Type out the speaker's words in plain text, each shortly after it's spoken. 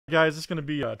Guys, this is going to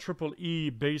be a Triple E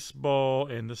baseball,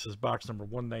 and this is box number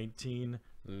 119.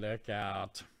 Look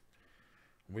out.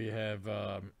 We have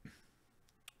I'll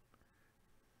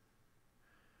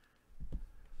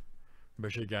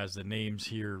show you guys the names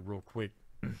here real quick.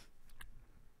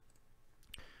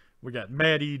 We got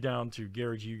Maddie down to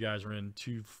Gary G. You guys are in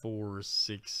 2, 4,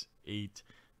 6, 8,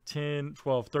 10,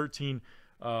 12, 13.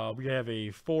 We have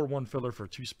a 4-1 filler for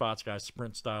 2 spots, guys,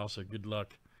 sprint style, so good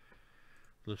luck.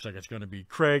 Looks like it's going to be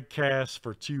Craig Cass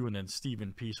for 2 and then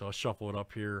Stephen P. So I'll shuffle it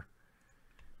up here.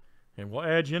 And we'll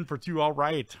add you in for 2. All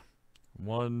right.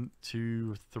 1,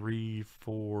 2, 3,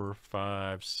 4,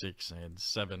 5, 6, and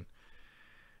 7.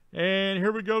 And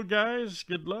here we go, guys.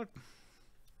 Good luck.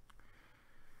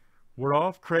 We're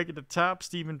off. Craig at the top.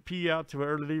 Stephen P. out to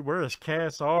early. Where is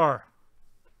Cass R?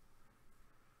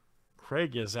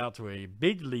 Craig is out to a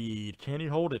big lead. Can he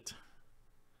hold it?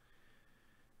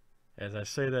 As I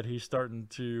say that, he's starting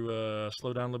to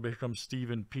slow down a little bit. Here comes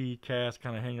Stephen P. Cass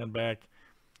kind of hanging back.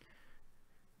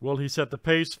 Will he set the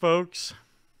pace, folks?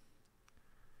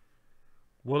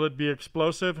 Will it be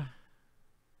explosive?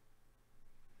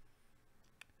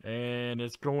 And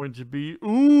it's going to be...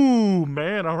 Ooh,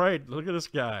 man. All right. Look at this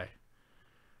guy.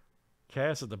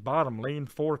 Cass at the bottom. Lane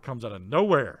 4 comes out of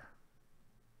nowhere.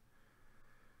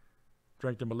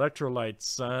 Drink them electrolytes,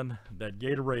 son. That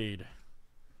Gatorade.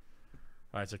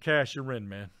 All right, so Cash, you're in,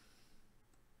 man.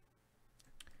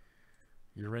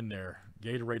 You're in there.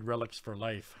 Gatorade relics for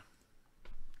life.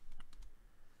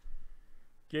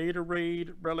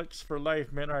 Gatorade relics for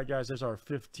life, man. All right, guys, there's our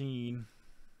 15.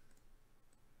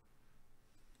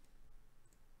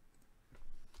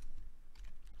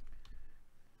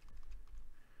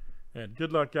 And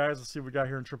good luck, guys. Let's see what we got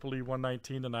here in Triple E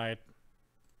 119 tonight.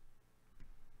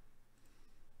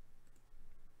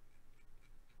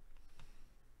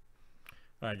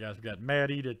 All right, guys, we got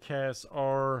Maddie to Cass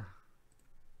R.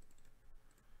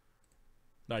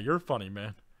 Now, you're funny,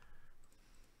 man.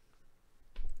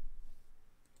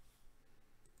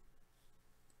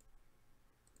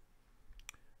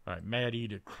 All right, Maddie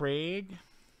to Craig.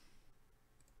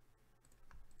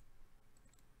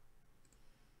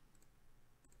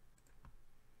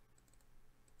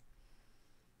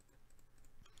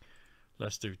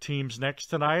 Let's do teams next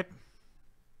tonight.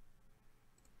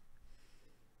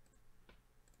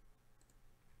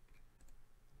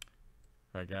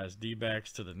 All right, guys,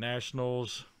 D-backs to the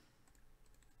Nationals.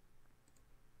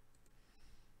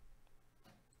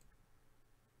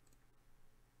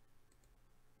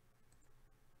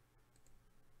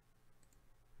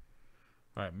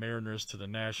 All right, Mariners to the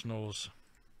Nationals.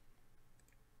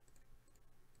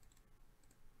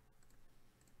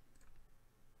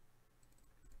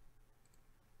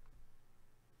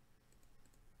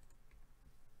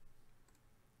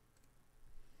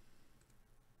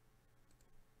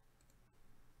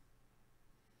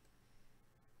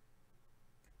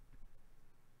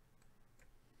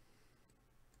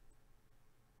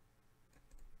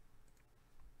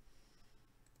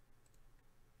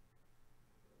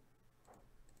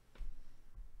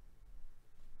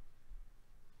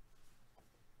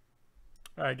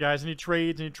 All right, guys, any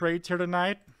trades here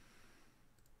tonight?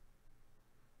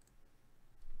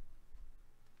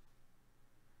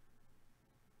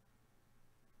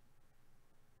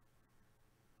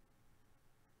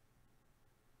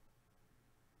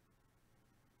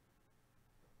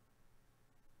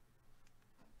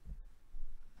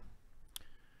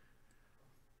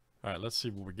 All right, let's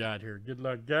see what we got here. Good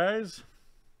luck, guys.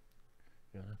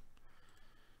 Yeah.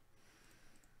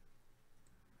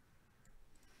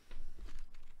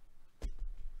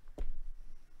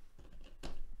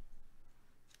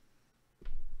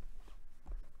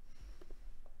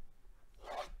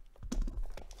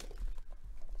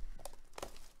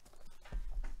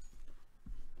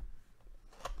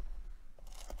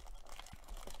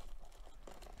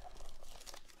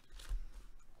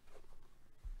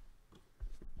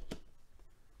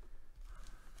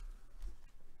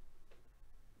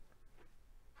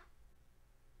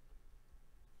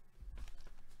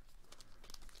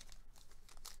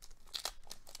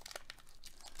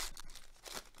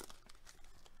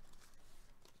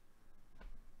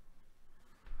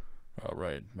 All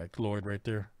right, McLeod right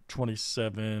there.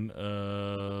 27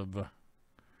 of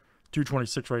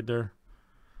 226 right there.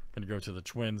 Going to go to the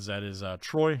Twins. That is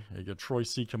Troy. You got Troy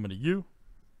C coming to you.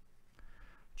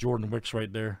 Jordan Wicks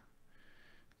right there.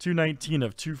 219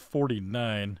 of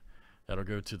 249. That'll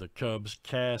go to the Cubs.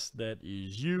 Cass, that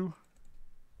is you.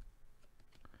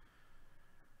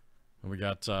 And we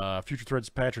got Future Threads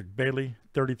Patrick Bailey.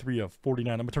 33 of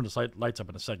 49. I'm going to turn the lights up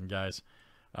in a second, guys.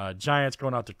 Giants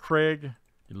going out to Craig.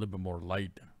 A little bit more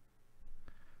light.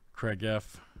 Craig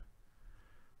F.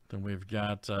 Then we've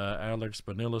got Alex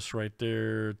Banilis right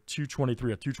there,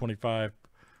 223 of 225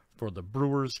 for the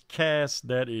Brewers. Cass,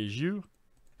 that is you.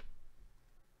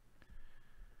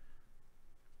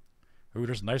 Ooh,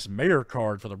 there's a nice Mayor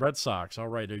card for the Red Sox. All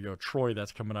right, there you go. Troy,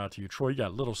 that's coming out to you. Troy, you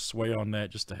got a little sway on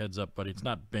that. Just a heads up, buddy. It's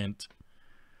not bent.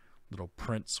 Little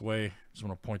print sway. Just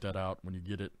want to point that out when you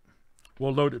get it.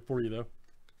 We'll load it for you, though.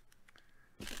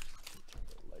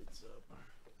 Lights up.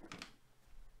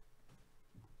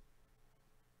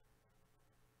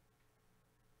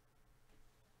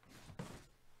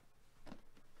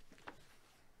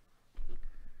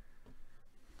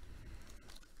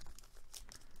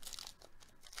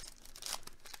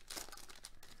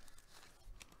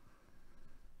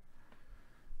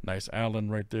 Nice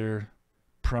Allen right there.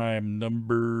 Prime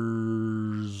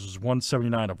numbers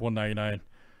 179 of 199.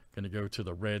 Going to go to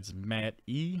the Reds, Matt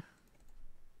E.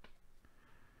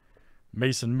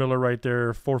 Mason Miller right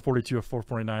there, 442 of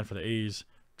 449 for the A's.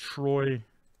 Troy.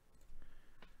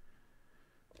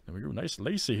 There we go. Nice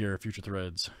Lacey here, Future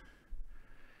Threads.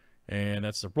 And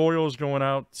that's the Royals going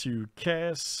out to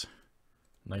Cass.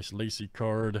 Nice Lacey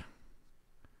card.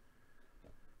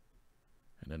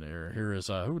 And then here is,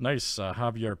 nice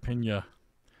Javier Pena,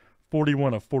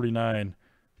 41 of 49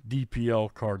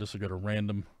 DPL card. This will go to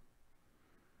random.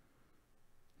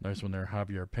 Nice one there,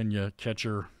 Javier Pena,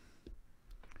 catcher.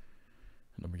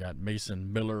 And then we got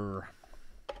Mason Miller.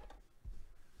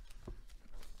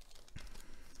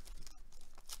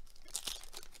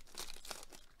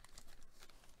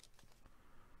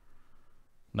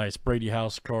 Nice Brady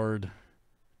House card,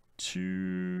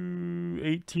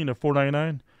 218 of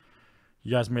 499.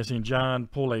 You guys may have seen John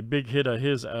pull a big hit of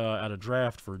his out of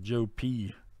draft for Joe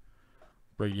P.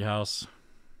 Brady House.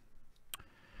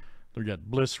 We got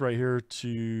Bliss right here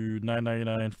to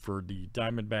 $9.99 for the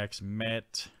Diamondbacks,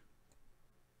 Matt.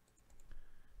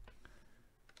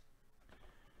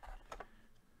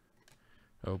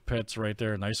 Oh, Pets right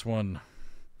there. Nice one.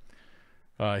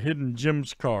 Hidden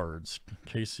Gems cards.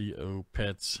 Casey O.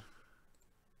 Pets.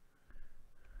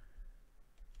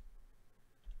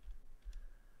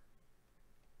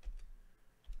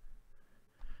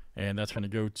 And that's going to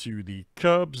go to the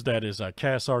Cubs. That is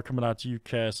Cass R coming out to you,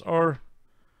 Cass R.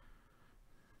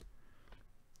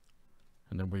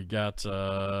 And then we got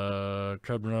Cudna.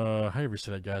 How do you ever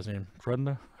say that guy's name?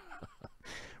 Crudna?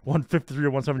 153 or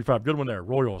 175. Good one there.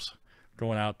 Royals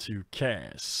going out to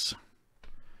Cass.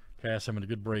 Cass having a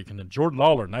good break. And then Jordan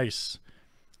Lawler. Nice.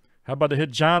 How about the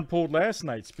hit John pulled last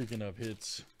night? Speaking of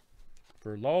hits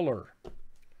for Lawler.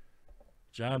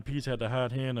 John Pease had the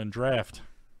hot hand on draft.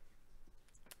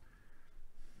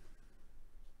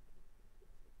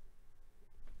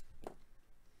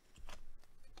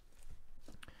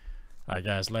 All right,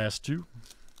 guys, last two.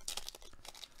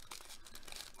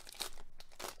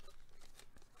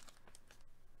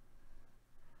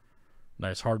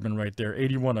 Nice Hardman right there,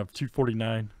 81 of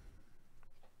 249.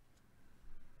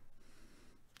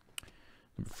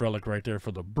 Frelick right there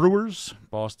for the Brewers,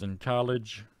 Boston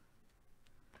College.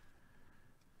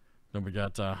 Then we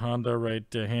got Honda right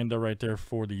there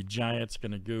for the Giants.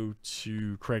 Going to go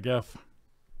to Craig F.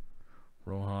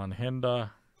 Rohan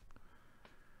Honda.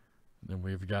 Then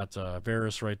we've got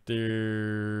Varus right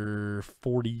there,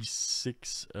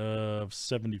 46 of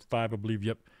 75, I believe.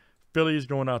 Yep. Phillies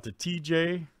going out to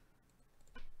TJ.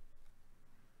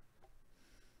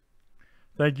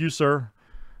 Thank you, sir.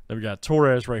 Then we got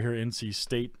Torres right here, NC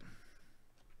State.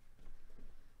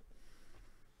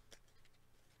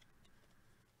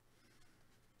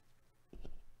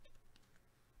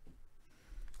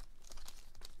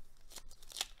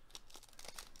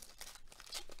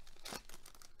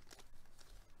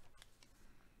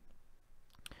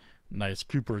 Nice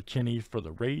Cooper Kinney for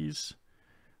the Rays.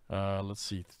 Let's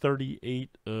see,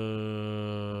 38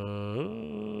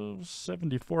 of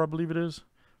 74, I believe it is,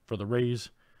 for the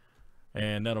Rays.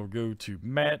 And that'll go to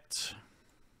Matt.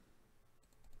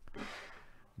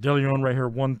 DeLeon right here,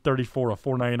 134 of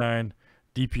 499.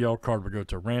 DPL card will go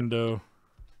to Rando.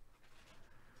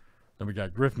 Then we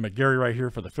got Griffin McGarry right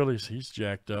here for the Phillies. He's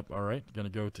jacked up. All right, going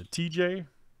to go to TJ.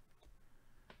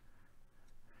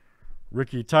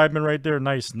 Ricky Tideman right there.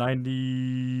 Nice.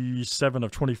 97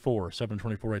 of 24.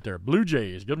 724 right there. Blue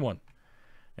Jays. Good one.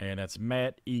 And that's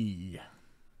Matt E.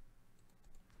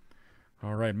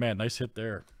 All right, Matt. Nice hit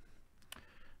there.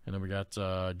 And then we got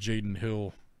Jaden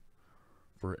Hill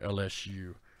for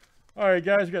LSU. All right,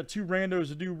 guys. We got two randos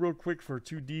to do real quick for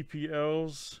two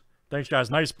DPLs. Thanks,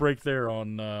 guys. Nice break there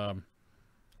on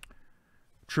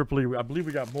Tripoli. I believe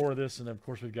we got more of this. And, of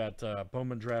course, we've got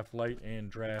Bowman Draft Light and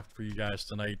Draft for you guys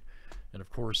tonight. And, of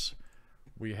course,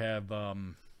 we have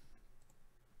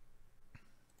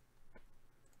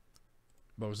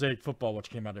Mosaic Football, which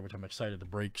came out there, which I'm excited to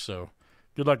break. So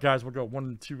good luck, guys. We'll go 1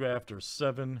 and 2 after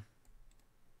 7.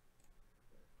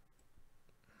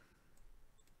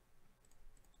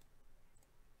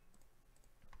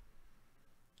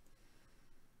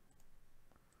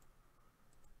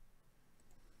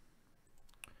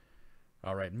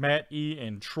 All right, Matt E.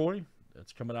 and Troy.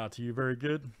 That's coming out to you very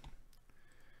good.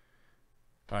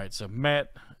 All right, so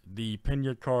Matt, the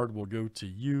Pena card will go to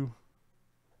you.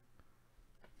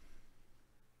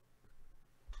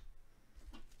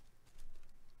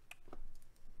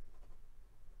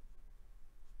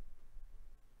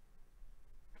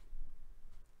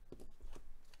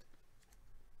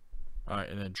 All right,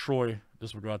 and then Troy,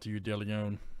 this will go out to you, De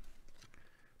Leon.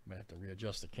 Might have to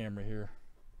readjust the camera here.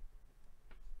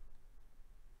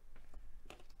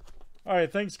 All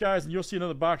right, thanks, guys. And you'll see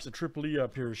another box of Triple E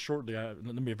up here shortly. Let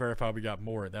me verify we got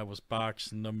more. That was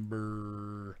box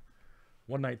number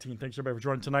 119. Thanks, everybody, for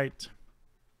joining tonight.